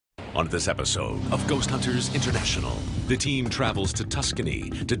On this episode of Ghost Hunters International, the team travels to Tuscany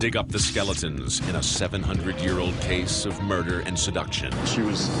to dig up the skeletons in a 700-year-old case of murder and seduction. She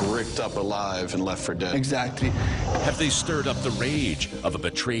was bricked up alive and left for dead. Exactly. Have they stirred up the rage of a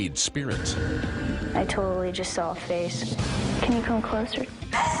betrayed spirit? I totally just saw a face. Can you come closer?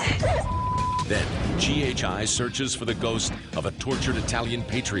 Then, GHI searches for the ghost of a tortured Italian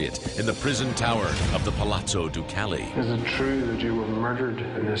patriot in the prison tower of the Palazzo Ducale. Is it true that you were murdered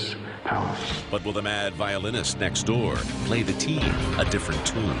in this palace? But will the mad violinist next door play the team a different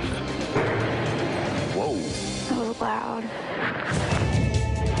tune? Whoa. That was loud.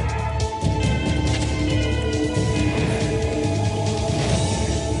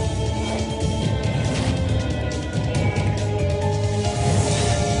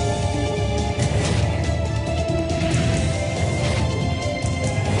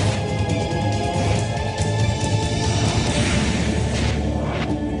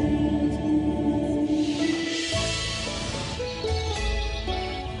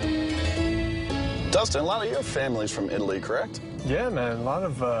 Dustin, a lot of your family's from Italy, correct? Yeah, man, a lot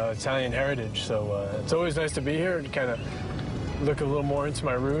of Italian heritage, so it's always nice to be here and kind of look a little more into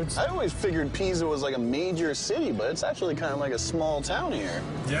my roots. I always figured Pisa was like a major city, but it's actually kind of like a small town here.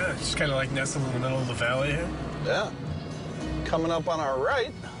 Yeah, just kind of like nestled in the middle of the valley here. Yeah. Coming up on our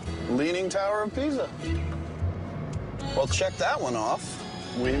right, Leaning Tower of Pisa. Well, check that one off.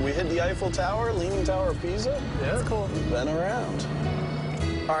 We hit the Eiffel Tower, Leaning Tower of Pisa. Yeah. That's cool. We've been around.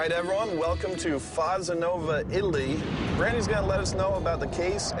 All right, everyone, welcome to Fazza Nova, Italy. Brandy's gonna let us know about the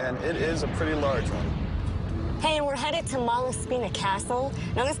case, and it is a pretty large one. Hey, we're headed to Malaspina Castle.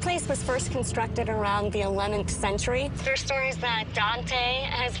 Now, this place was first constructed around the 11th century. There's stories that Dante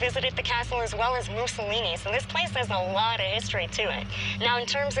has visited the castle as well as Mussolini, so this place has a lot of history to it. Now, in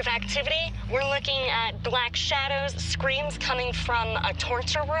terms of activity, we're looking at black shadows, screams coming from a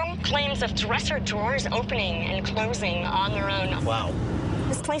torture room, claims of dresser drawers opening and closing on their own. Wow.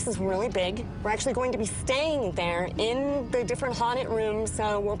 This place is really big. We're actually going to be staying there in the different haunted rooms,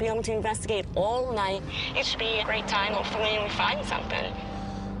 so we'll be able to investigate all night. It should be a great time. Hopefully we find something.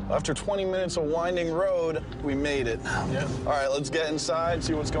 After 20 minutes of winding road, we made it. Yeah. All right, let's get inside,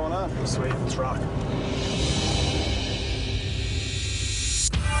 see what's going on. Sweet, let's rock.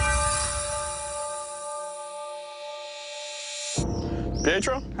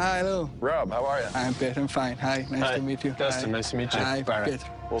 Pietro? Hi, hello. Rob, how are you? I'm Pietro, I'm fine. Hi, nice to meet you. Dustin, Hi. nice to meet you. Hi, Bye. Pietro.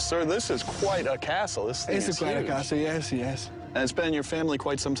 Well, sir, this is quite a castle. This thing It's is quite a huge. castle, yes, yes. And it's been in your family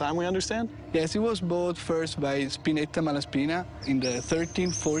quite some time, we understand? Yes, it was bought first by Spinetta Malaspina in the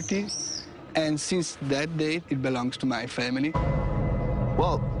 1340s, and since that date, it belongs to my family.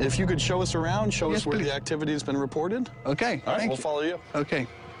 Well, if you could show us around, show Yes, us where please. the activity has been reported. Okay, All right, thank we'll you. follow you. Okay.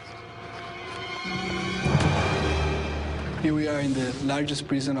 Here we are in the largest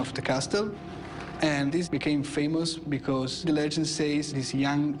prison of the castle, and this became famous because the legend says this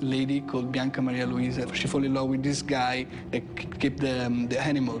young lady called Bianca Maria Luisa, she fell in love with this guy that kept the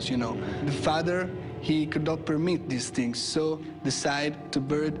animals, you know. The father, he could not permit these things, so decided to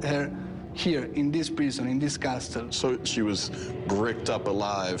bury her here in this prison, in this castle. So she was bricked up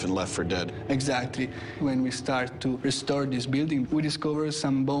alive and left for dead. Exactly. When we start to restore this building, we discover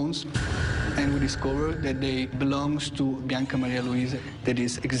some bones, and we discover that they belongs to Bianca Maria Luisa. That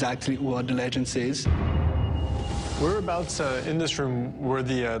is exactly what the legend says. Whereabouts in this room were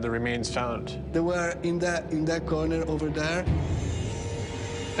the remains found? They were in that corner over there.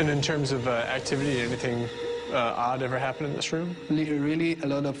 And in terms of activity, anything odd ever happened in this room? Really a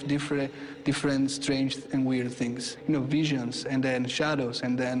lot of different strange and weird things. You know, visions, and then shadows,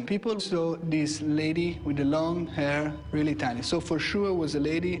 and then people saw this lady with the long hair, really tiny. So for sure it was a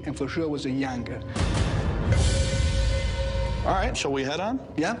lady, and for sure it was a younger. All right, shall we head on?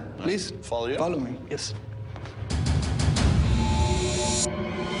 Yeah, please. Follow you? Follow me, yes.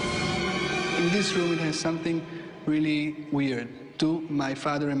 In this room, it has something really weird to my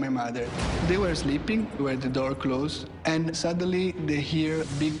father and my mother. They were sleeping, with the door closed, and suddenly they hear a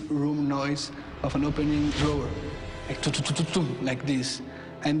big room noise of an opening drawer, like like this.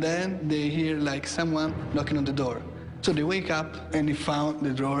 And then they hear like someone knocking on the door. So they wake up and they found the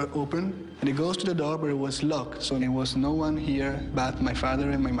drawer open, and they goes to the door, but it was locked. So there was no one here but my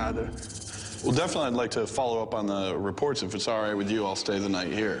father and my mother. Well, definitely I'd like to follow up on the reports. If it's all right with you, I'll stay the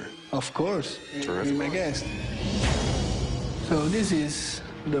night here. Of course. Terrific. You're my guest. So this is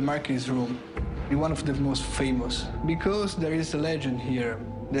the Marquis room, one of the most famous, because there is a legend here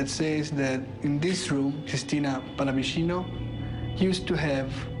that says that in this room, Cristina Pallavicino used to have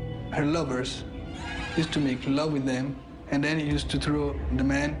her lovers, used to make love with them, and then he used to throw the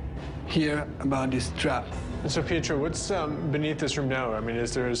man here about this trap. So, Pietro, what's beneath this room now? I mean,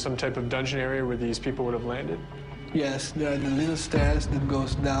 is there some type of dungeon area where these people would have landed? Yes, there are the little stairs that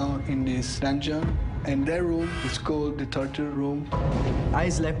goes down in this dungeon, and that room is called the torture room. I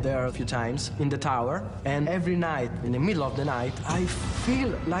slept there a few times in the tower, and every night, in the middle of the night, I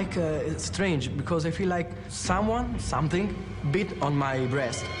feel like it's strange because I feel like something bit on my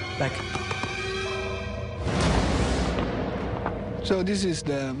breast, like. So this is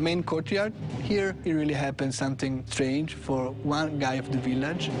the main courtyard. Here, it really happened something strange for one guy of the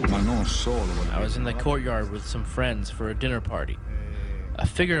village. I was in the courtyard with some friends for a dinner party. A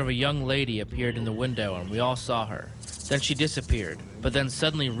figure of a young lady appeared in the window, and we all saw her. Then she disappeared, but then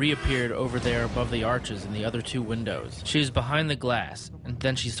suddenly reappeared over there above the arches in the other two windows. She was behind the glass, and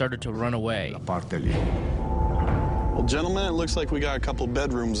then she started to run away. Well, gentlemen, it looks like we got a couple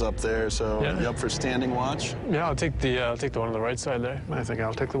bedrooms up there, so Yeah. you up for standing watch? Yeah, I'll take the one on the right side there. I think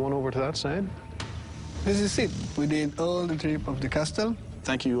I'll take the one over to that side. This is it. We did all the trip of the castle.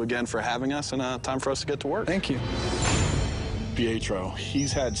 Thank you again for having us, and time for us to get to work. Thank you. Pietro,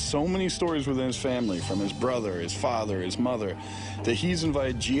 he's had so many stories within his family, from his brother, his father, his mother, that he's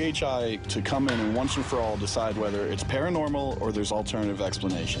invited GHI to come in and once and for all decide whether it's paranormal or there's alternative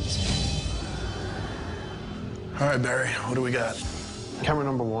explanations. All right, Barry, what do we got? Camera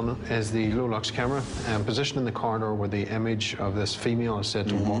number 1 is the low-lux camera, positioned in the corridor where the image of this female is said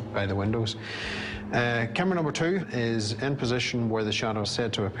to walk by the windows. Camera number 2 is in position where the shadow is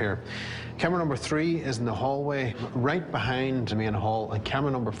said to appear. Camera number 3 is in the hallway right behind the main hall, and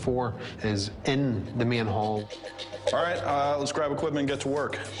camera number 4 is in the main hall. All right, let's grab equipment and get to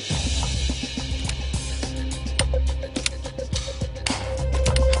work.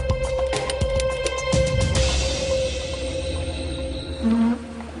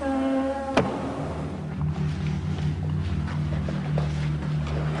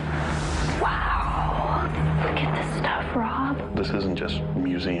 This isn't just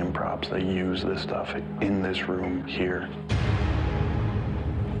museum props. They use this stuff in this room here.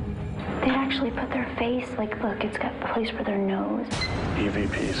 They'd actually put their face, like, look, it's got a place for their nose.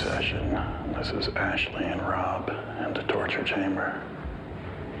 EVP session. This is Ashley and Rob in the torture chamber.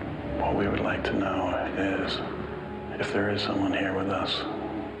 What we would like to know is, if there is someone here with us,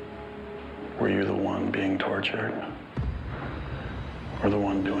 were you the one being tortured? Or the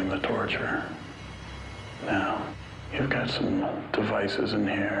one doing the torture? Now, you've got some devices in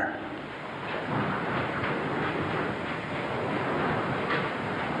here.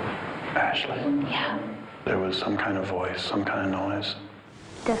 Ashley? Yeah. There was some kind of voice, some kind of noise.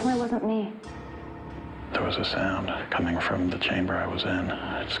 Definitely wasn't me. There was a sound coming from the chamber I was in.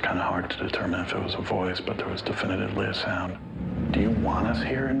 It's kind of hard to determine if it was a voice, but there was definitively a sound. Do you want us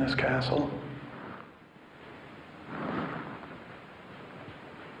here in this castle?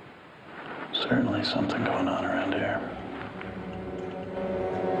 Certainly something going on around here.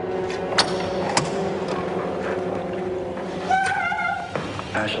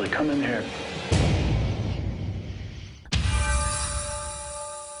 Ashley, come in here.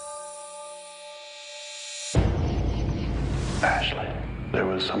 Ashley, there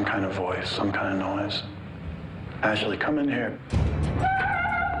was some kind of voice, some kind of noise. Ashley, come in here.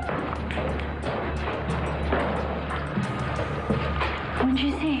 What'd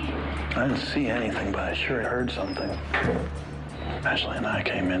you see? I didn't see anything, but I sure heard something. Ashley and I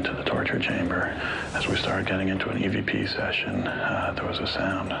came into the torture chamber. As we started getting into an EVP session, there was a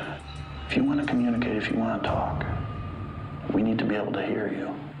sound. If you want to communicate, if you want to talk, we need to be able to hear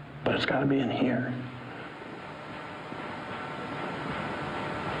you. But it's got to be in here.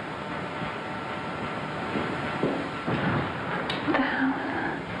 What the hell?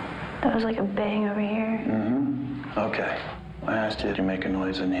 That was like a bang over here. Mm-hmm. Okay. I asked you to make a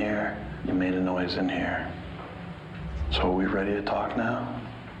noise in here. You made a noise in here. So are we ready to talk now?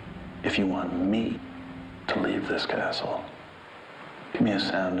 If you want me to leave this castle, give me a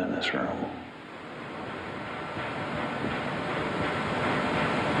sound in this room.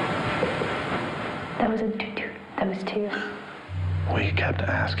 That was a toot-toot. That was 2. We kept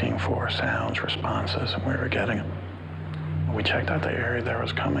asking for sounds, responses, and we were getting them. We checked out the area that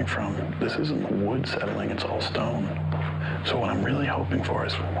was coming from. This isn't wood settling, it's all stone. So what I'm really hoping for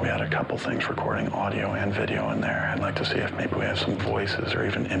is we had a couple things recording audio and video in there. I'd like to see if maybe we have some voices or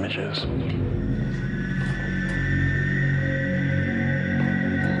even images.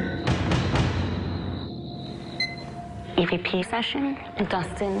 EVP session,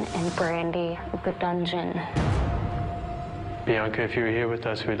 Dustin and Brandy, the dungeon. Bianca, if you're here with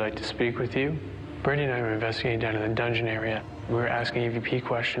us, we'd like to speak with you. Brady and I were investigating down in the dungeon area. We were asking EVP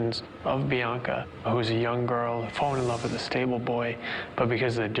questions of Bianca, who was a young girl, fallen in love with a stable boy, but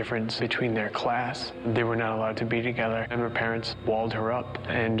because of the difference between their class, they were not allowed to be together, and her parents walled her up,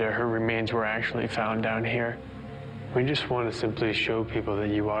 and her remains were actually found down here. We just want to simply show people that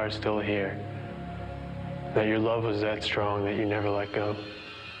you are still here, that your love was that strong that you never let go.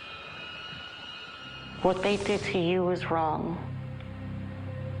 What they did to you was wrong.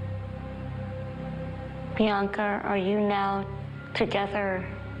 Bianca, are you now together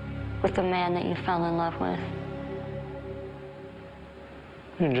with the man that you fell in love with?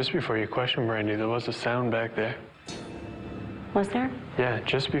 And just before you questioned Brandy, there was a sound back there. Was there? Yeah,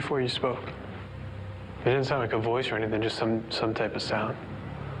 just before you spoke. It didn't sound like a voice or anything, just some type of sound.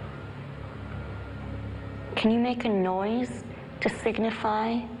 Can you make a noise to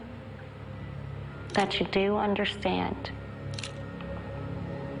signify that you do understand?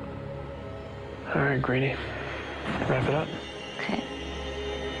 All right, Greedy. Wrap it up. Okay.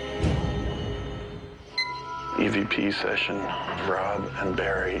 EVP session, Rob and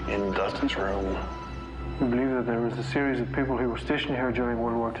Barry in Dustin's room. We believe that there was a series of people who were stationed here during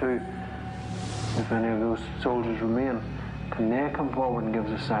World War II. If any of those soldiers remain, can they come forward and give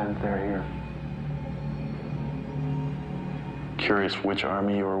us a sign that they're here? Curious which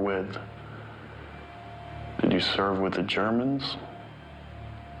army you were with. Did you serve with the Germans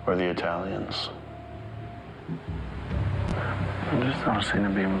or the Italians? I just thought I seen a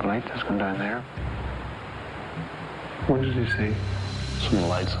beam of light that's going down there. What did you see? Some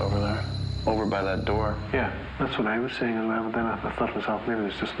lights over there. Over by that door. Yeah, that's what I was seeing as well, but then I thought to myself, maybe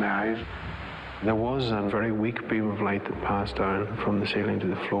it's just my eyes. There was a very weak beam of light that passed down from the ceiling to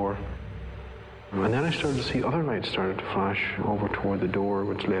the floor. And then I started to see other lights started to flash over toward the door,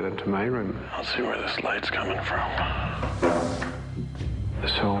 which led into my room. I'll see where this light's coming from.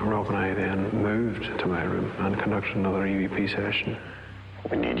 So Rob and I then moved to my room and conducted another EVP session.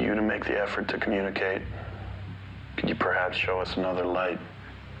 We need you to make the effort to communicate. Could you perhaps show us another light?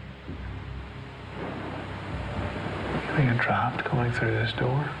 Getting a draft coming through this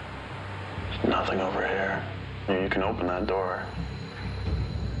door. There's nothing over here. You can open that door.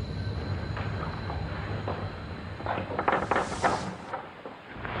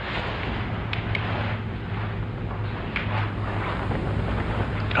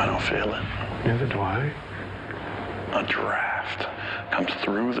 I don't feel it. Neither do I. A draft comes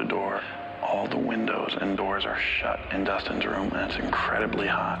through the door. All the windows and doors are shut in Dustin's room, and it's incredibly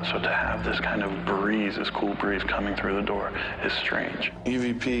hot. So to have this kind of breeze, this cool breeze coming through the door is strange.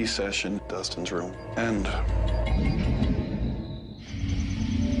 EVP session, Dustin's room. End.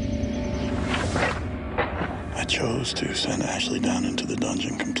 I chose to send Ashley down into the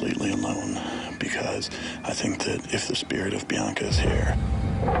dungeon completely alone because I think that if the spirit of Bianca is here,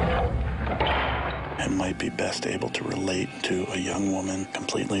 it might be best able to relate to a young woman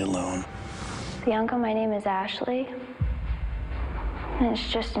completely alone. Bianca, my name is Ashley, and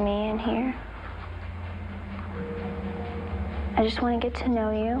it's just me in here. I just want to get to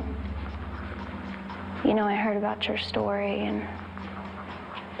know you. You know, I heard about your story, and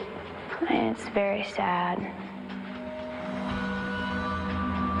it's very sad.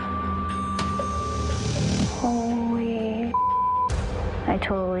 Holy... I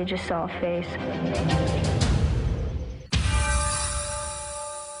totally just saw a face.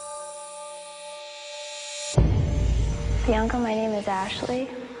 Bianca, my name is Ashley.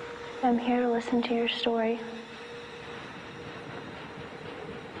 I'm here to listen to your story.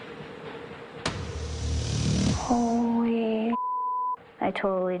 Holy... I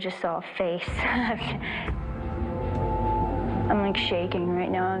totally just saw a face. I'm like shaking right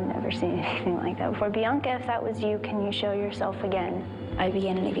now. I've never seen anything like that before. Bianca, if that was you, can you show yourself again? I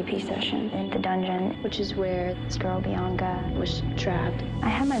began an EVP session in the dungeon, which is where this girl, Bianca, was trapped. I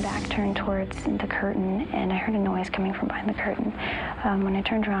had my back turned towards the curtain, and I heard a noise coming from behind the curtain. When I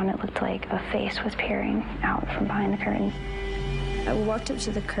turned around, it looked like a face was peering out from behind the curtain. I walked up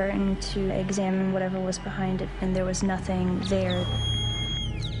to the curtain to examine whatever was behind it, and there was nothing there.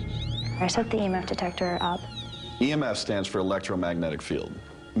 I set the EMF detector up. EMF stands for electromagnetic field.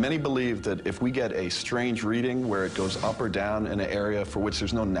 Many believe that if we get a strange reading where it goes up or down in an area for which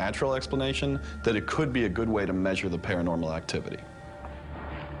there's no natural explanation, that it could be a good way to measure the paranormal activity.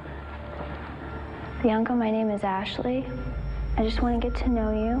 Bianca, my name is Ashley. I just want to get to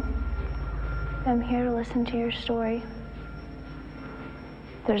know you. I'm here to listen to your story.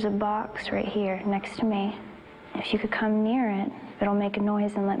 There's a box right here next to me. If you could come near it, it'll make a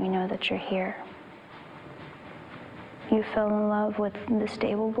noise and let me know that you're here. You fell in love with the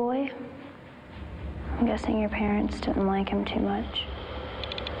stable boy? I'm guessing your parents didn't like him too much.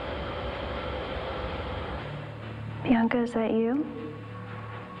 Bianca, is that you?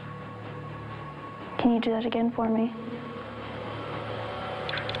 Can you do that again for me?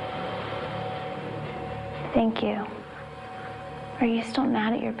 Thank you. Are you still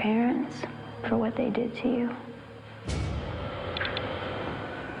mad at your parents for what they did to you?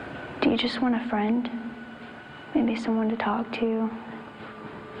 Do you just want a friend? Maybe someone to talk to,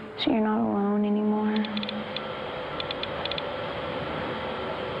 so you're not alone anymore?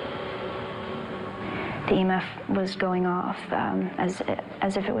 The EMF was going off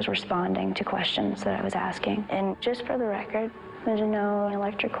as if it was responding to questions that I was asking. And just for the record, there's no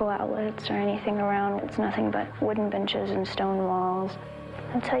electrical outlets or anything around. It's nothing but wooden benches and stone walls.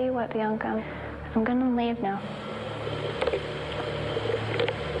 I'll tell you what, Bianca, I'm gonna leave now.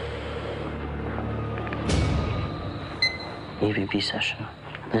 EVP session.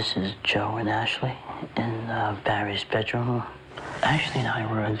 This is Joe and Ashley in Barry's bedroom. Ashley and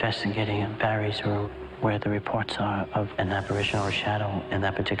I were investigating in Barry's room where the reports are of an apparition or a shadow in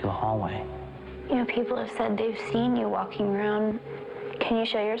that particular hallway. You know, people have said they've seen you walking around. Can you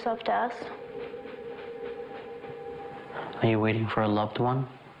show yourself to us? Are you waiting for a loved one?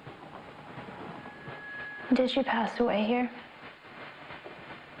 Did you pass away here?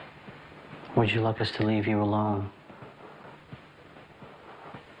 Would you like us to leave you alone?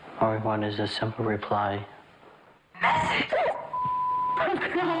 Or what is a simple reply? Message! Oh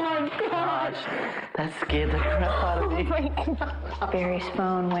my gosh! That scared the crap out of me. Oh my God. Barry's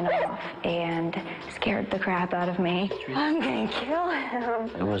phone went off and scared the crap out of me. I'm gonna kill him.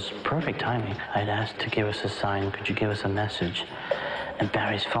 It was perfect timing. I'd asked to give us a sign. Could you give us a message? And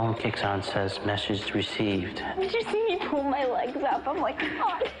Barry's phone kicks on and says, message received. Did you see me pull my legs up? I'm like,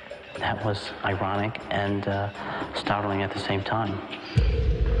 God. That was ironic and startling at the same time.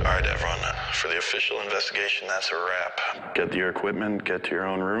 All right, everyone, for the official investigation, that's a wrap. Get your equipment, get to your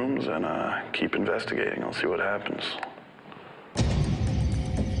own rooms, and keep investigating. I'll see what happens.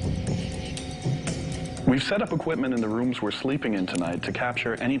 We've set up equipment in the rooms we're sleeping in tonight to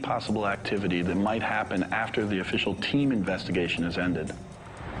capture any possible activity that might happen after the official team investigation has ended.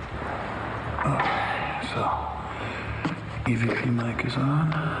 Okay, so EVP mic is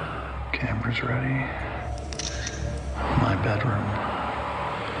on, camera's ready. My bedroom.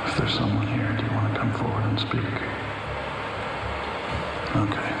 If there's someone here, do you want to come forward and speak?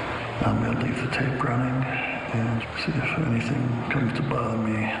 Okay, I'm going to leave the tape running and see if anything comes to bother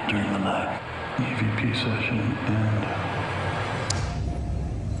me during the night. EVP session and...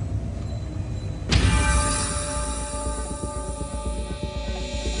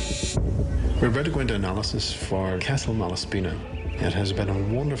 We're about to go into analysis for Castle Malaspina. It has been a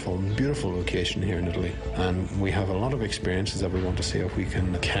wonderful and beautiful location here in Italy, and we have a lot of experiences that we want to see if we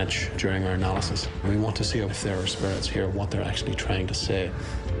can catch during our analysis. We want to see if there are spirits here, what they're actually trying to say.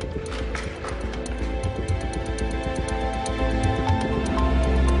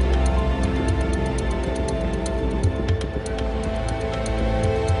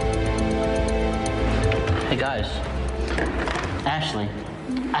 Hey guys, Ashley,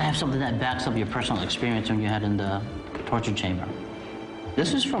 I have something that backs up your personal experience when you had in the torture chamber.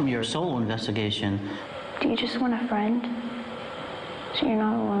 This is from your solo investigation. Do you just want a friend? So you're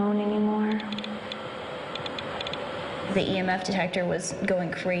not alone anymore? The EMF detector was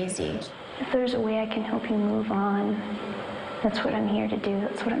going crazy. If there's a way I can help you move on, that's what I'm here to do.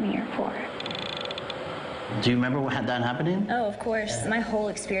 That's what I'm here for. Do you remember what had that happening? Oh, of course. My whole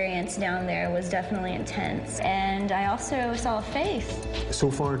experience down there was definitely intense. And I also saw a face.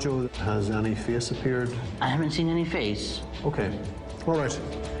 So far, Joe, has any face appeared? I haven't seen any face. Okay. All right.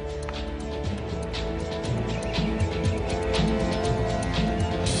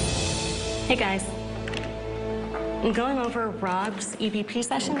 Hey guys, I'm going over Rob's EVP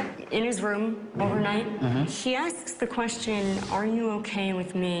session in his room overnight. He asks the question, are you okay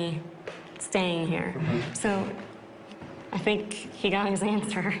with me staying here? So I think he got his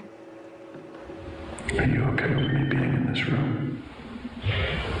answer. Are you okay with me being in this room?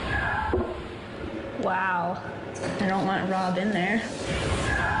 Wow. I don't want Rob in there.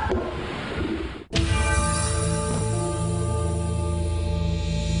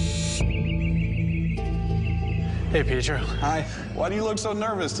 Hey, Pietro. Hi. Why do you look so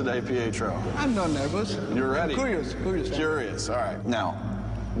nervous today, Pietro? I'm not nervous. You're ready? Curious. Curious, all right. Now,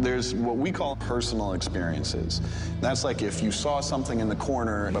 there's what we call personal experiences. That's like if you saw something in the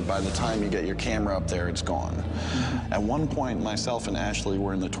corner, but by the time you get your camera up there, it's gone. At one point, myself and Ashley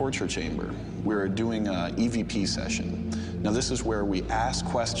were in the torture chamber. We were doing an EVP session. Now, this is where we ask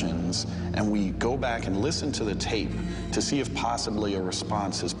questions and we go back and listen to the tape to see if possibly a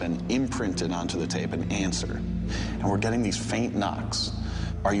response has been imprinted onto the tape, an answer. And we're getting these faint knocks.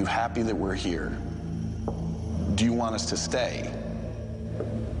 Are you happy that we're here? Do you want us to stay?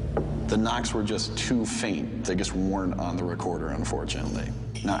 The knocks were just too faint. They just weren't on the recorder, unfortunately.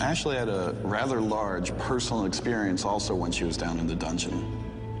 Now, Ashley had a rather large personal experience also when she was down in the dungeon.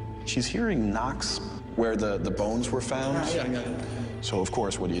 She's hearing knocks where the bones were found. Yeah. So, of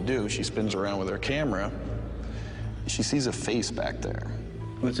course, what do? She spins around with her camera. She sees a face back there.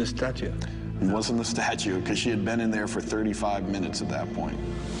 What's a statue? It wasn't the statue, because she had been in there for 35 minutes at that point.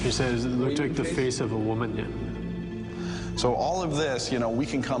 She says it looked like the face of a woman. Yeah. So all of this, you know, we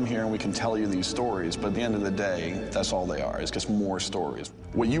can come here and we can tell you these stories, but at the end of the day, that's all they are. It's just more stories.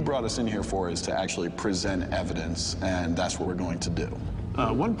 What you brought us in here for is to actually present evidence, and that's what we're going to do.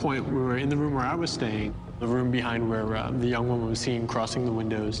 At one point, we were in the room where I was staying, the room behind where the young woman was seen crossing the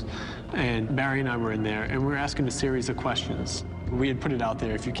windows, and Barry and I were in there, and we were asking a series of questions. We had put it out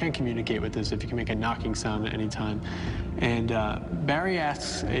there, if you can't communicate with us, if you can make a knocking sound at any time. And Barry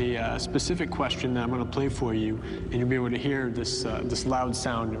asks a specific question that I'm going to play for you, and you'll be able to hear this, this loud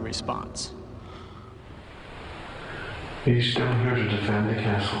sound in response. Are you still here to defend the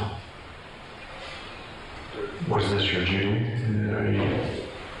castle? Was this your duty? Are you...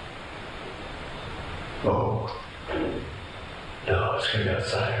 Oh. No, it's gonna be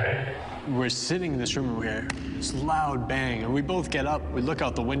outside, right? We're sitting in this room and we hear this loud bang, and we both get up. We look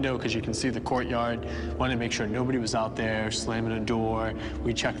out the window because you can see the courtyard. Want to make sure nobody was out there slamming a door.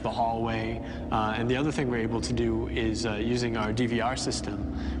 We check the hallway. And the other thing we're able to do is using our DVR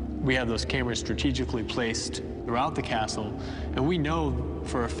system. We have those cameras strategically placed throughout the castle, and we know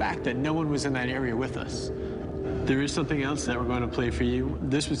for a fact that no one was in that area with us. There is something else that we're going to play for you.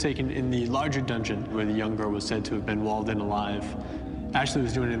 This was taken in the larger dungeon where the young girl was said to have been walled in alive. Ashley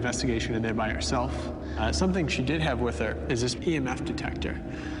was doing an investigation in there by herself. Something she did have with her is this EMF detector.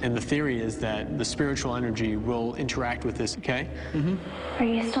 And the theory is that the spiritual energy will interact with this, okay? Mm-hmm. Are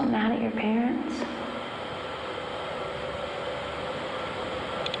you still mad at your parents?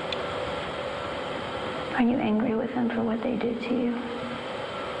 Are you angry with them for what they did to you?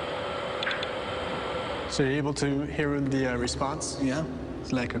 So you're able to hear the response? Yeah,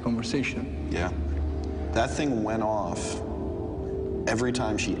 it's like a conversation. Yeah. That thing went off every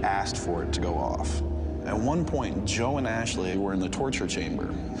time she asked for it to go off. At one point, Joe and Ashley were in the torture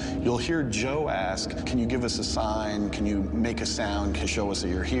chamber. You'll hear Joe ask, can you give us a sign? Can you make a sound to show us that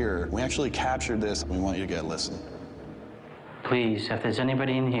you're here? We actually captured this. We want you to get a listen. Please, if there's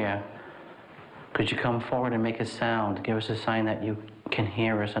anybody in here, could you come forward and make a sound? Give us a sign that you can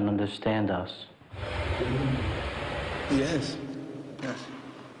hear us and understand us. Yes.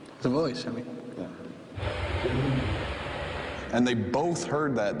 The voice, I mean. Yeah. And they both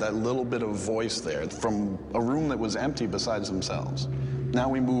heard that little bit of voice there from a room that was empty besides themselves. Now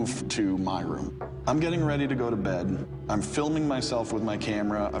we move to my room. I'm getting ready to go to bed. I'm filming myself with my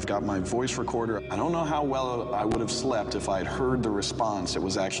camera. I've got my voice recorder. I don't know how well I would have slept if I had heard the response that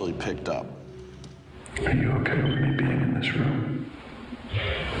was actually picked up. Are you okay with me being in this room?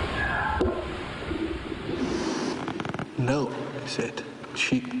 No, he said.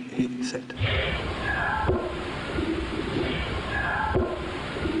 He said.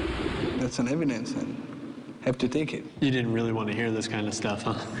 That's an evidence, and have to take it. You didn't really want to hear this kind of stuff,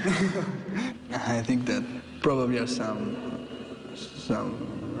 huh? I think that probably are some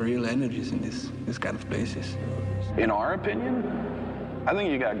real energies in this kind of places. In our opinion, I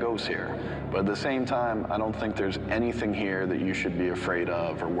think you got ghosts here. But at the same time, I don't think there's anything here that you should be afraid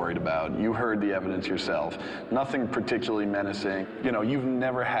of or worried about. You heard the evidence yourself. Nothing particularly menacing. You know, you've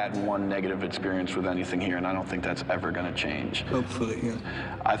never had one negative experience with anything here, and I don't think that's ever going to change. Hopefully, yeah.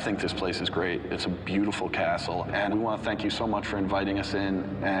 I think this place is great. It's a beautiful castle, and we want to thank you so much for inviting us in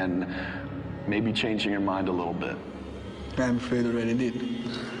and maybe changing your mind a little bit. I'm afraid already did.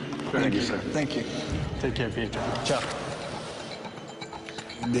 Thank you, sir. Thank you. Take care, Pietro. Ciao.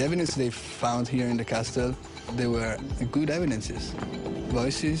 The evidence they found here in the castle, they were good evidences.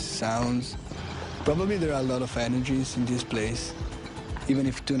 Voices, sounds. Probably there are a lot of energies in this place. Even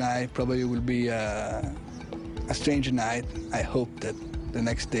if tonight probably will be a strange night, I hope that the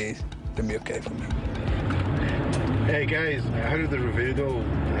next day will be okay for me. Hey guys, how did the review go?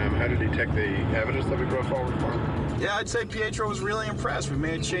 How did he take the evidence that we brought forward for him? Yeah, I'd say Pietro was really impressed. We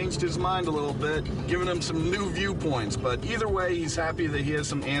may have changed his mind a little bit, giving him some new viewpoints. But either way, he's happy that he has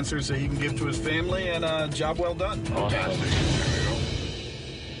some answers that he can give to his family, and job well done. Fantastic.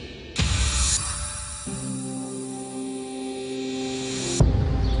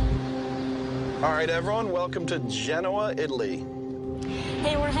 All right, everyone, welcome to Genoa, Italy.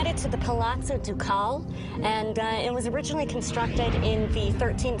 Hey, we're headed to the Palazzo Ducale, and it was originally constructed in the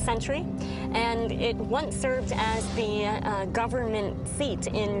 13th century, and it once served as the government seat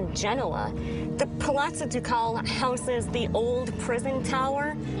in Genoa. The Palazzo Ducale houses the old prison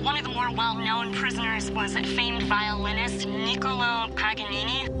tower. One of the more well-known prisoners was famed violinist Niccolo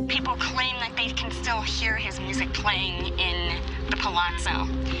Paganini. People claim that they can still hear his music playing in the palazzo.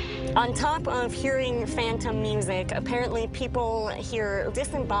 On top of hearing phantom music, apparently people hear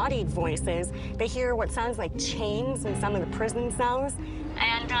disembodied voices. They hear what sounds like chains in some of the prison cells.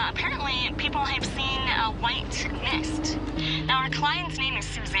 And apparently people have seen a white mist. Now, our client's name is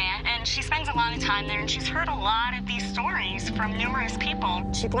Suzanne, and she spends a lot of time there, and she's heard a lot of these stories from numerous people.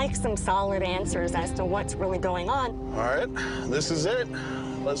 She'd like some solid answers as to what's really going on. All right, this is it.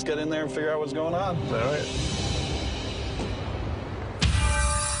 Let's get in there and figure out what's going on. All right.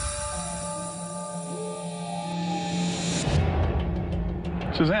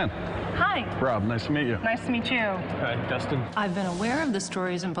 Suzanne. Hi. Rob, nice to meet you. Nice to meet you. Hi, Dustin. I've been aware of the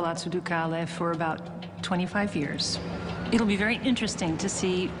stories in Palazzo Ducale for about 25 years. It'll be very interesting to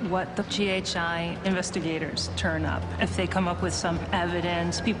see what the GHI investigators turn up. If they come up with some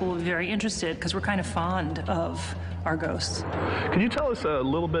evidence, people will be very interested because we're kind of fond of our ghosts. Can you tell us a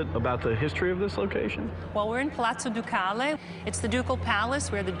little bit about the history of this location? Well, we're in Palazzo Ducale. It's the ducal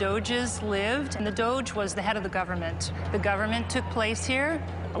palace where the doges lived, and the doge was the head of the government. The government took place here.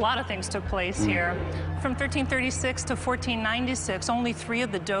 A lot of things took place here. From 1336 to 1496, only 3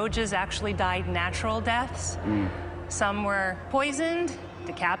 of the doges actually died natural deaths. Some were poisoned,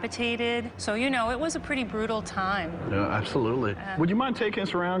 decapitated. So, you know, it was a pretty brutal time. Yeah, absolutely. Would you mind taking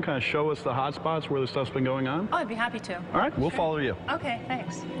us around, kind of show us the hot spots where the stuff's been going on? Oh, I'd be happy to. All right, we'll follow you. Okay,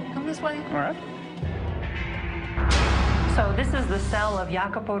 thanks. Come this way. All right. So this is the cell of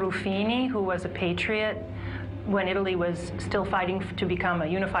Jacopo Ruffini, who was a patriot when Italy was still fighting to become a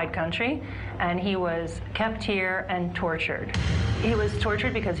unified country, and he was kept here and tortured. He was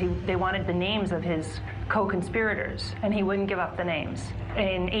tortured because they wanted the names of his co-conspirators, and he wouldn't give up the names.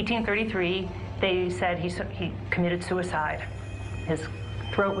 In 1833, they said he committed suicide. His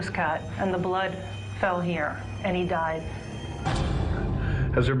throat was cut, and the blood fell here, and he died.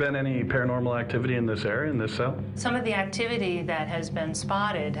 Has there been any paranormal activity in this area, in this cell? Some of the activity that has been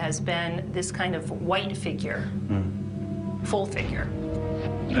spotted has been this kind of white figure, full figure.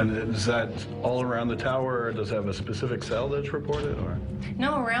 And is that all around the tower, or does it have a specific cell that's reported, or?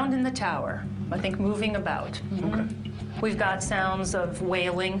 No, around in the tower. I think moving about. Okay. We've got sounds of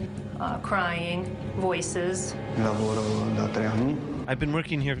wailing, crying, voices. I've been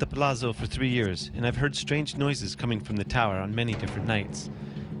working here at the Palazzo for 3 years, and I've heard strange noises coming from the tower on many different nights.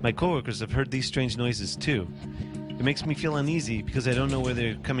 My coworkers have heard these strange noises too. It makes me feel uneasy because I don't know where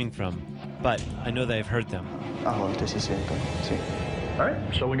they're coming from, but I know that I've heard them. All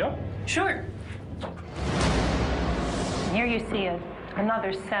right, shall we go? Sure. Here you see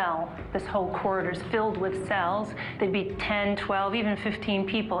another cell. This whole corridor is filled with cells. There'd be 10, 12, even 15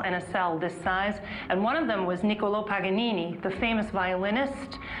 people in a cell this size. And one of them was Niccolo Paganini, the famous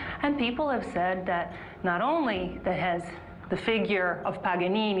violinist. And people have said that not only that has the figure of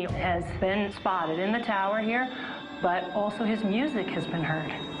Paganini has been spotted in the tower here, but also his music has been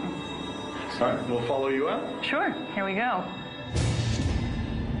heard. All right, we'll follow you out. Sure, here we go.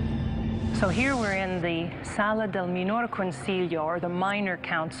 So here we're in the Sala del Minor Consiglio, or the Minor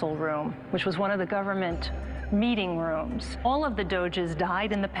Council Room, which was one of the government meeting rooms. All of the doges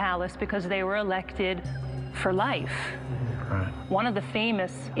died in the palace because they were elected for life. Right. One of the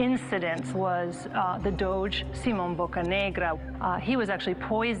famous incidents was the Doge Simon Boccanegra. He was actually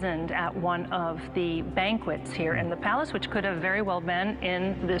poisoned at one of the banquets here in the palace, which could have very well been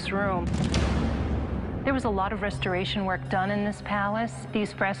in this room. There was a lot of restoration work done in this palace.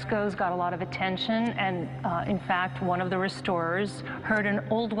 These frescoes got a lot of attention, and in fact, one of the restorers heard an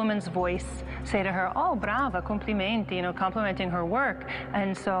old woman's voice say to her, "Oh, brava, complimenti," you know, complimenting her work.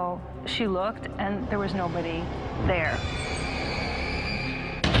 And so she looked, and there was nobody there.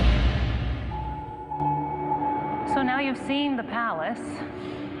 So now you've seen the palace.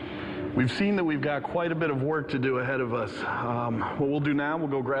 We've seen that we've got quite a bit of work to do ahead of us. What we'll do now, we'll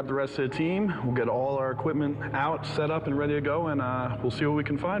go grab the rest of the team. We'll get all our equipment out, set up, and ready to go, and we'll see what we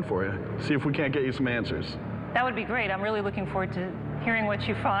can find for you. See if we can't get you some answers. That would be great. I'm really looking forward to hearing what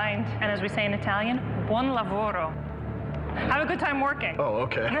you find. And as we say in Italian, buon lavoro. Have a good time working. Oh,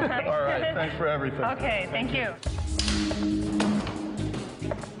 okay. All right, thanks for everything. Okay, thank you.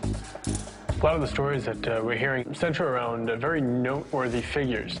 A lot of the stories that we're hearing center around very noteworthy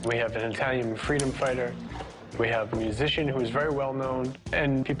figures. We have an Italian freedom fighter. We have a musician who is very well known,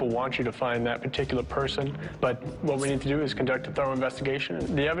 and people want you to find that particular person. But what we need to do is conduct a thorough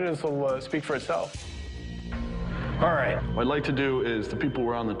investigation. The evidence will speak for itself. All right, what I'd like to do is the people who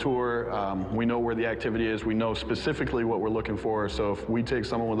are on the tour, we know where the activity is, we know specifically what we're looking for, so if we take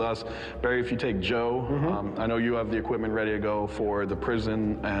someone with us, Barry, if you take Joe, I know you have the equipment ready to go for the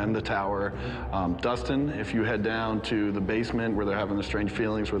prison and the tower. Dustin, if you head down to the basement where they're having the strange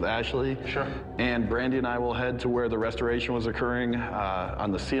feelings with Ashley. Sure. And Brandy and I will head to where the restoration was occurring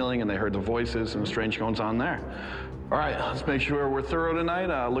on the ceiling, and they heard the voices and the strange goings on there. All right, let's make sure we're thorough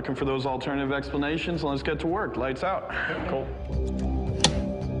tonight, looking for those alternative explanations, and let's get to work. Lights out. Cool.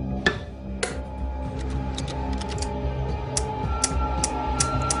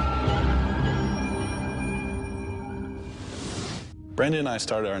 Brandy and I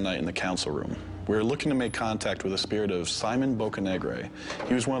started our night in the council room. We were looking to make contact with the spirit of Simon Bocanegra.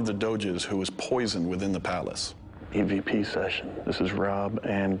 He was one of the doges who was poisoned within the palace. EVP session. This is Rob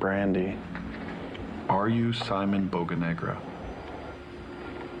and Brandy. Are you Simon Bocanegra?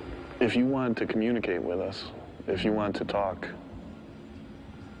 If you want to communicate with us, if you want to talk,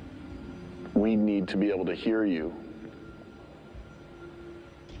 we need to be able to hear you.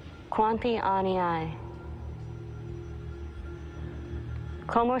 Quanti ani hai?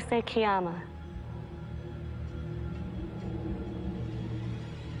 Como se llama?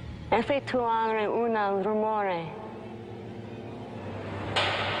 Effettuare un rumore.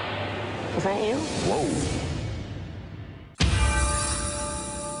 Is that you? Whoa.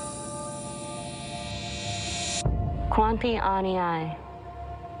 Quanti ani hai?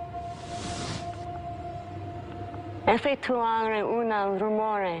 Effettuare un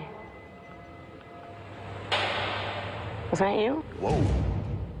rumore. Is that you? Whoa.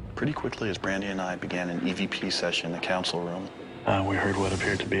 Pretty quickly as Brandy and I began an EVP session in the council room, We heard what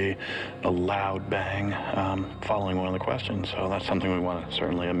appeared to be a loud bang following one of the questions, so that's something we want to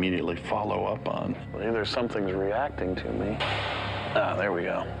certainly immediately follow up on. Well, either something's reacting to me. Ah, there we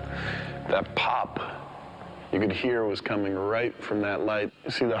go. That pop you could hear was coming right from that light.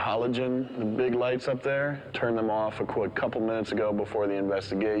 You see the halogen, the big lights up there? Turned them off a couple minutes ago before the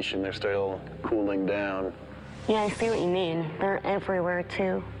investigation. They're still cooling down. Yeah, I see what you mean. They're everywhere,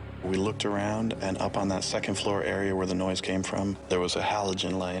 too. We looked around, and up on that second floor area where the noise came from, there was a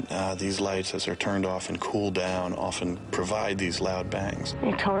halogen light. These lights, as they're turned off and cool down, often provide these loud bangs.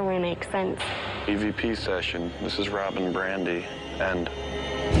 It totally makes sense. EVP session. This is Rob and Brandy, and...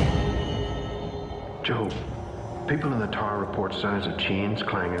 Joe, people in the tower report sounds of chains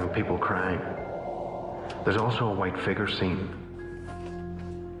clanging and people crying. There's also a white figure seen.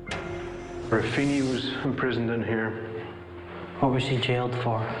 Ruffini was imprisoned in here. What was he jailed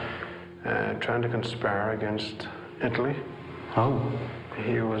for? Trying to conspire against Italy. Oh.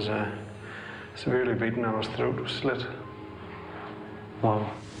 He was severely beaten and his throat was slit. Whoa.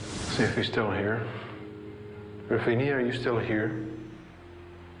 See if he's still here. Ruffini, are you still here?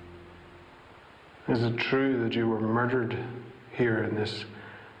 Is it true that you were murdered here in this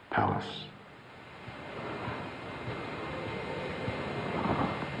palace?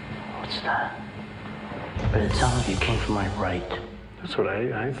 What's that? But it sounded like it came from my right. That's what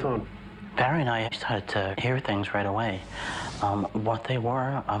I thought. Barry and I started to hear things right away. What they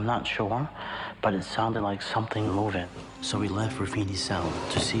were, I'm not sure, but it sounded like something moving. So we left Ruffini's cell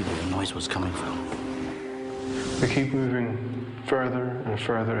to see where the noise was coming from. We keep moving further and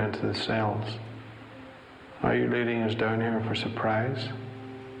further into the cells. Are you leading us down here for surprise?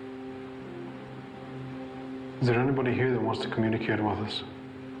 Is there anybody here that wants to communicate with us?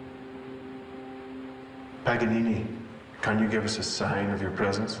 Paganini, can you give us a sign of your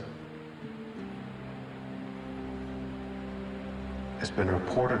presence? It's been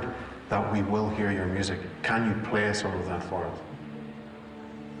reported that we will hear your music. Can you play some of that for us?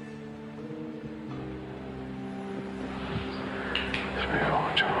 Let's move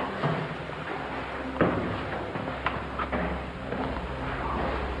on, Joe.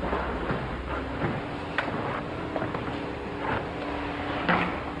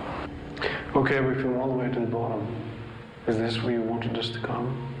 Okay, we came all the way to the bottom. Is this where you wanted us to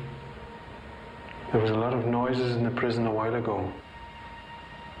come? There was a lot of noises in the prison a while ago.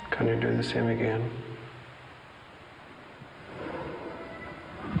 Can you do the same again?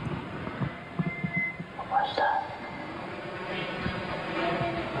 What was that?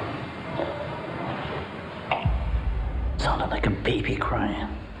 Sounded like a baby crying.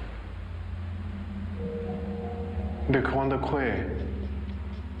 De quando que?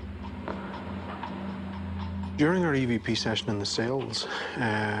 During our EVP session in the cells,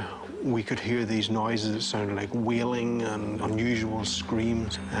 we could hear these noises that sounded like wailing and unusual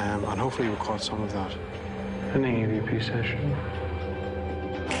screams, and hopefully we caught some of that. An EVP session.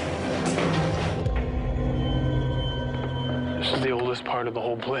 This is the oldest part of the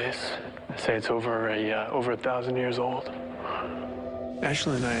whole place. They say it's over 1,000 years old.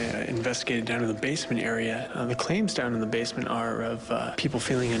 Ashley and I investigated down in the basement area. The claims down in the basement are of people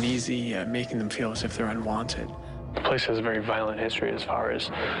feeling uneasy, making them feel as if they're unwanted. The place has a very violent history as far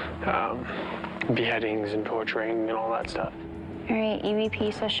as beheadings and torturing and all that stuff. All right,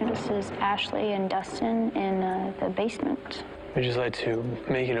 EVP session. This is Ashley and Dustin in the basement. We'd just like to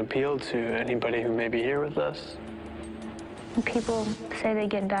make an appeal to anybody who may be here with us. People say they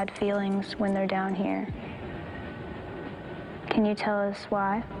get bad feelings when they're down here. Can you tell us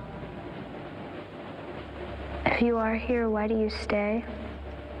why? If you are here, why do you stay?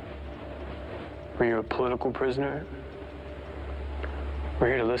 Were you a political prisoner? We're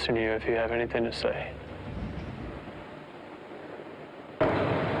here to listen to you if you have anything to say.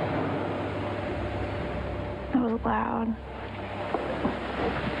 That was loud.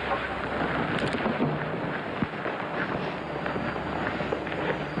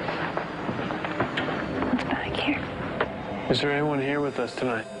 What's back here? Is there anyone here with us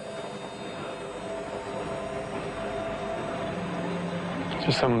tonight? Is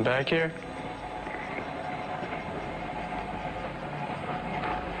there someone back here?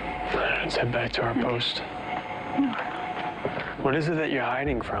 Let's head back to our post. What is it that you're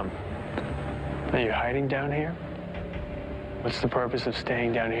hiding from? Are you hiding down here? What's the purpose of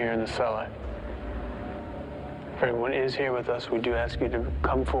staying down here in the cellar? If anyone is here with us, we do ask you to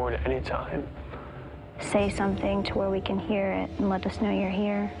come forward at any time. Say something to where we can hear it and let us know you're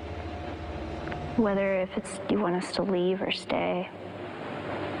here. Whether if it's you want us to leave or stay.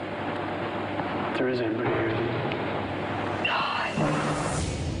 If there is anybody here,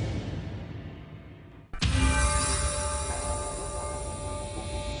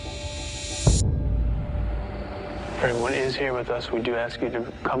 if anyone is here with us, we do ask you to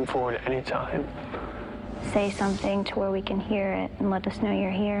come forward at any time. Say something to where we can hear it and let us know you're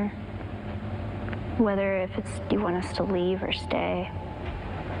here. Whether if it's you want us to leave or stay.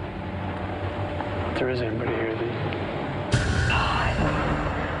 If there is anybody here,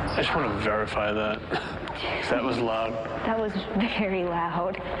 I just want to verify that. 'Cause that was loud. That was very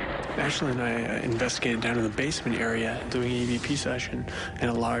loud. Ashley and I investigated down in the basement area doing an EVP session, and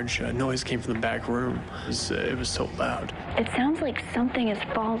a large noise came from the back room. It was so loud. It sounds like something is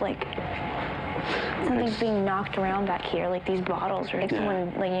something's being knocked around back here, like these bottles, or like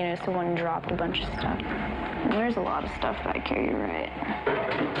someone, someone dropped a bunch of stuff. And there's a lot of stuff back here, you're right.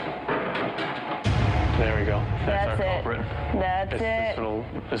 There we go. That's our it. culprit. That's it.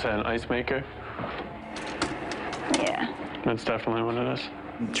 Is that an ice maker? Yeah. That's definitely what it is.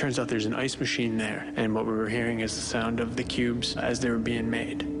 It turns out there's an ice machine there, and what we were hearing is the sound of the cubes as they were being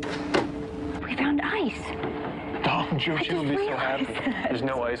made. We found ice. Oh, George, you'll be so happy. There's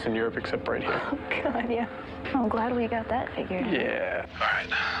no ice in Europe except right here. Oh, God, yeah. I'm glad we got that figured out. Yeah. All right,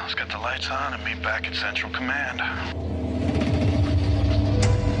 let's get the lights on and meet back at Central Command.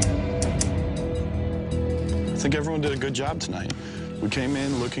 I think everyone did a good job tonight. We came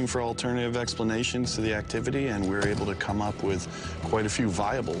in looking for alternative explanations to the activity, and we were able to come up with quite a few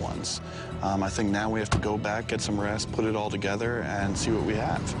viable ones. I think now we have to go back, get some rest, put it all together, and see what we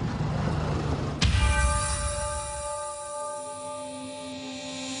have.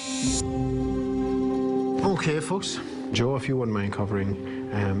 Okay, folks. Joe, if you wouldn't mind covering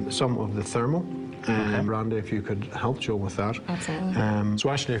some of the thermal. Randy, if you could help Joe with that. Absolutely. So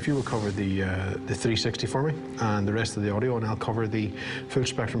Ashley, if you would cover the 360 for me and the rest of the audio, and I'll cover the full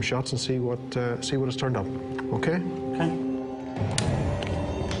spectrum shots and see what has turned up. Okay? Okay.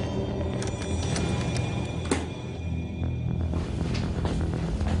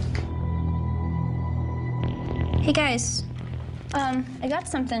 Hey guys, I got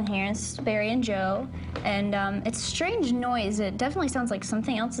something here. It's Barry and Joe, and it's a strange noise. It definitely sounds like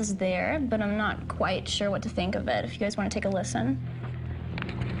something else is there, but I'm not quite sure what to think of it. If you guys want to take a listen.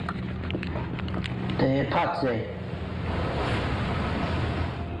 The taxi.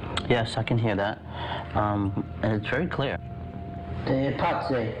 Yes, I can hear that. And it's very clear. The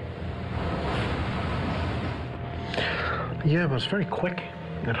taxi. Yeah, but it's very quick.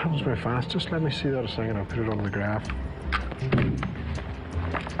 It happens very fast. Just let me see that a second. I'll put it on the graph.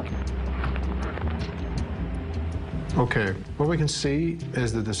 Okay, what we can see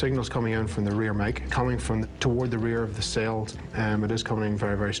is that the signal's coming in from the rear mic, coming from toward the rear of the cell. It is coming in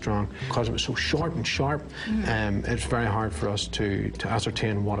very, very strong. Because it was so short and sharp, it's very hard for us to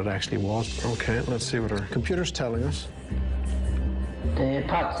ascertain what it actually was. Okay, let's see what our computer's telling us. The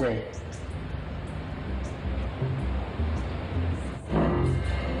taxi.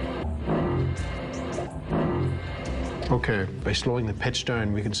 Okay, by slowing the pitch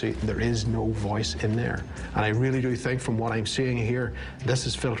down, we can see there is no voice in there. And I really do think from what I'm seeing here, this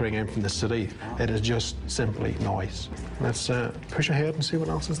is filtering in from the city. It is just simply noise. Let's push ahead and see what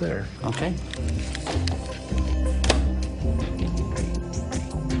else is there. Okay.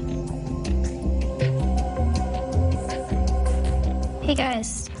 Hey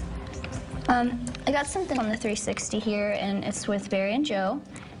guys, I got something on the 360 here, and it's with Barry and Joe,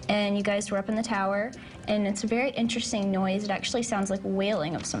 and you guys were up in the tower, and it's a very interesting noise. It actually sounds like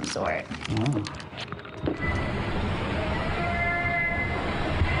wailing of some sort. Oh.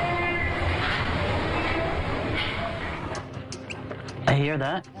 I hear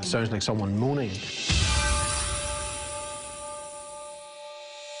that. It sounds like someone moaning.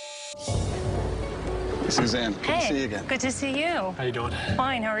 Suzanne, good to see you again. Good to see you. How you doing?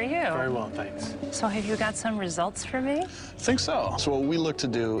 Fine, how are you? Very well, thanks. So have you got some results for me? I think so. So what we look to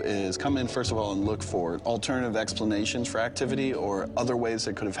do is come in, first of all, and look for alternative explanations for activity or other ways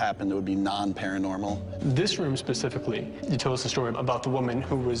that could have happened that would be non-paranormal. This room specifically, you told us a story about the woman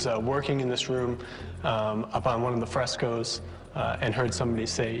who was working in this room up on one of the frescoes and heard somebody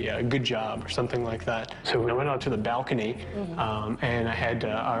say, good job, or something like that. So I went out to the balcony, and I had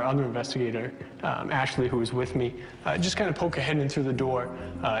our other investigator, Ashley, who was with me, just kind of poke her head in through the door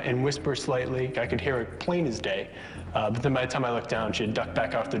and whisper slightly. I could hear her plain as day. But then by the time I looked down, she had ducked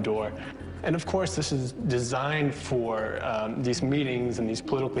back out the door. And of course, this is designed for these meetings and these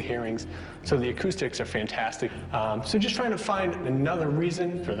political hearings, so the acoustics are fantastic. So just trying to find another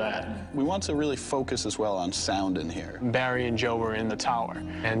reason for that. We want to really focus as well on sound in here. Barry and Joe were in the tower,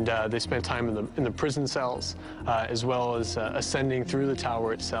 and they spent time in the prison cells, as well as ascending through the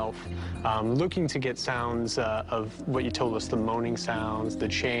tower itself, looking to get sounds of what you told us, the moaning sounds, the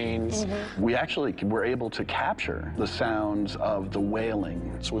chains. We actually were able to capture the sounds of the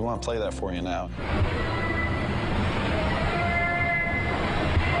wailing, so we want to play that for you now.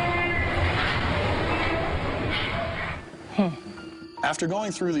 After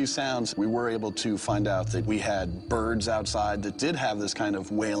going through these sounds, we were able to find out that we had birds outside that did have this kind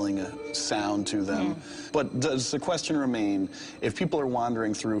of wailing sound to them. But does the question remain, if people are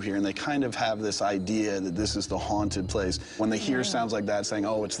wandering through here and they kind of have this idea that this is the haunted place, when they hear sounds like that, saying,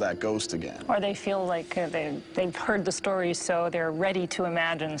 oh, it's that ghost again. Or they feel like they've heard the story, so they're ready to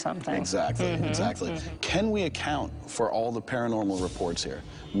imagine something. Exactly, exactly. Can we account for all the paranormal reports here?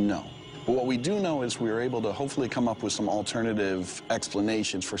 No. But what we do know is we were able to hopefully come up with some alternative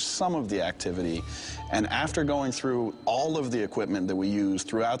explanations for some of the activity. And after going through all of the equipment that we used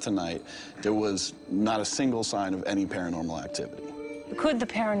throughout the night, there was not a single sign of any paranormal activity. Could the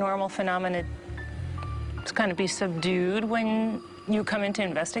paranormal phenomena kind of be subdued when you come in to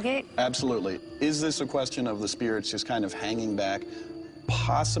investigate? Absolutely. Is this a question of the spirits just kind of hanging back?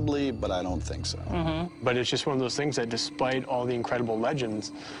 Possibly, but I don't think so. But it's just one of those things that despite all the incredible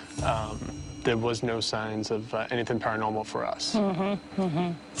legends, there was no signs of anything paranormal for us.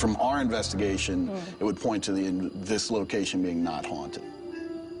 From our investigation, it would point to this location being not haunted.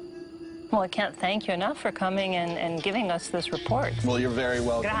 Well, I can't thank you enough for coming and giving us this report. Well, you're very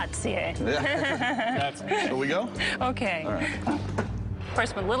welcome. Grazie. Shall we go? Okay. All right. Of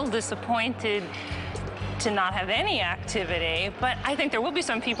course, I'm a little disappointed to not have any activity, but I think there will be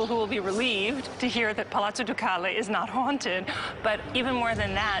some people who will be relieved to hear that Palazzo Ducale is not haunted. But even more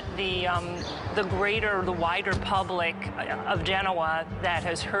than that, the wider public of Genoa that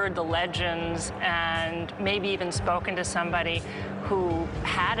has heard the legends and maybe even spoken to somebody who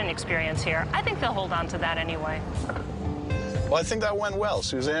had an experience here, I think they'll hold on to that anyway. Well, I think that went well.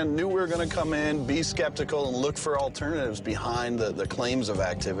 Suzanne knew we were going to come in, be skeptical, and look for alternatives behind the claims of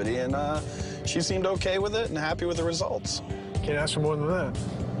activity, and she seemed okay with it and happy with the results. Can't ask for more than that.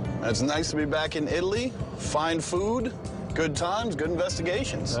 It's nice to be back in Italy. Fine food, good times, good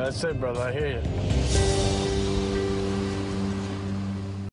investigations. That's it, brother. I hear you.